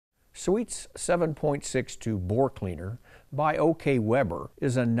Sweet's 7.62 Bore Cleaner by OK Weber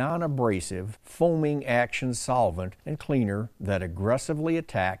is a non-abrasive, foaming action solvent and cleaner that aggressively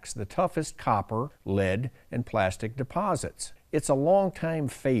attacks the toughest copper, lead, and plastic deposits. It's a longtime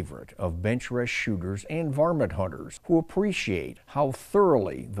favorite of bench rest shooters and varmint hunters who appreciate how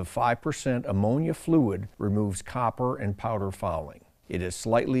thoroughly the 5% ammonia fluid removes copper and powder fouling. It is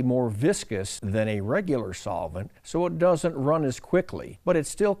slightly more viscous than a regular solvent, so it doesn't run as quickly, but it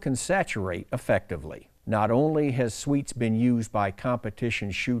still can saturate effectively. Not only has Sweets been used by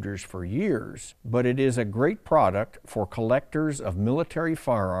competition shooters for years, but it is a great product for collectors of military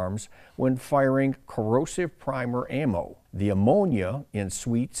firearms when firing corrosive primer ammo. The ammonia in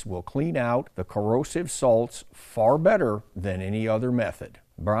Sweets will clean out the corrosive salts far better than any other method.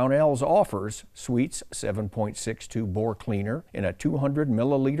 Brownells offers Sweet's 7.62 Bore Cleaner in a 200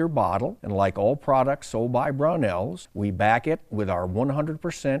 milliliter bottle, and like all products sold by Brownells, we back it with our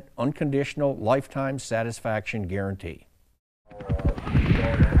 100% unconditional lifetime satisfaction guarantee.